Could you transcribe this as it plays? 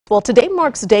Well, today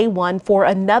marks day one for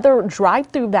another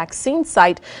drive-thru vaccine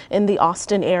site in the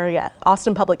Austin area.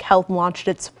 Austin Public Health launched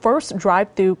its first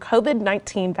drive-thru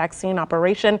COVID-19 vaccine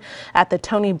operation at the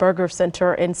Toney Burger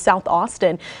Center in South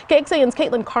Austin. KXAN's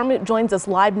Caitlin Carmut joins us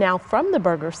live now from the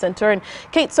Burger Center. And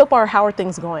Kate, so far, how are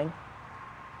things going?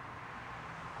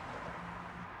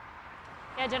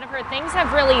 Yeah, Jennifer, things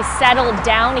have really settled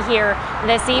down here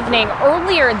this evening.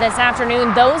 Earlier this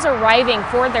afternoon, those arriving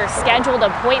for their scheduled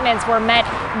appointments were met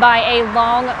by a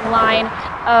long line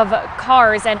of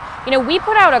cars. And, you know, we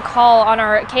put out a call on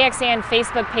our KXAN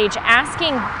Facebook page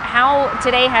asking how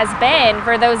today has been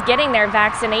for those getting their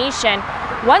vaccination.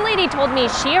 One lady told me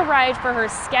she arrived for her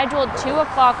scheduled 2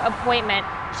 o'clock appointment.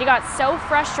 She got so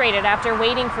frustrated after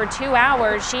waiting for 2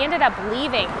 hours, she ended up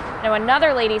leaving. Now,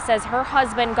 another lady says her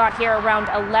husband got here around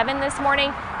 11 this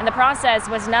morning, and the process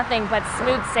was nothing but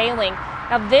smooth sailing.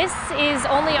 Now, this is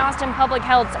only Austin Public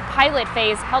Health's pilot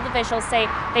phase. Health officials say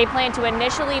they plan to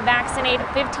initially vaccinate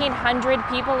 1,500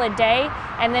 people a day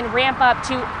and then ramp up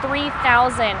to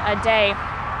 3,000 a day.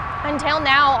 Until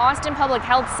now, Austin Public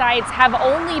Health sites have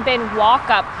only been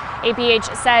walk-up.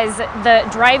 APH says the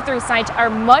drive-thru sites are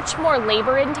much more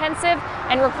labor-intensive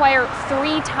and require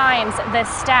 3 times the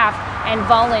staff and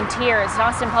volunteers.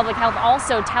 Austin Public Health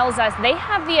also tells us they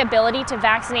have the ability to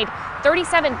vaccinate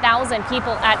 37,000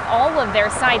 people at all of their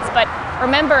sites, but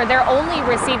remember, they're only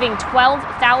receiving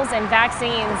 12,000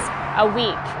 vaccines a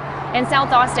week. In South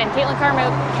Austin, Caitlin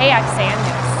Carmut, KXAN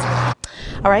News.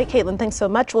 All right, Caitlin, thanks so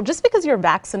much. Well, just because you're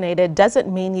vaccinated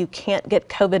doesn't mean you can't get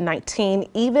COVID-19,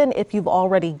 even if you've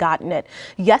already gotten it.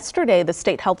 Yesterday, the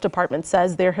state health department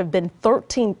says there have been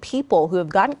 13 people who have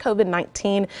gotten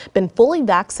COVID-19, been fully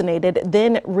vaccinated,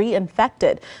 then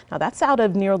reinfected. Now, that's out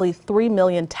of nearly 3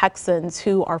 million Texans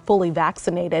who are fully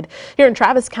vaccinated. Here in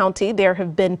Travis County, there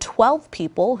have been 12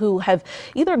 people who have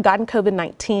either gotten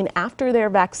COVID-19 after their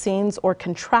vaccines or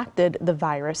contracted the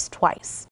virus twice.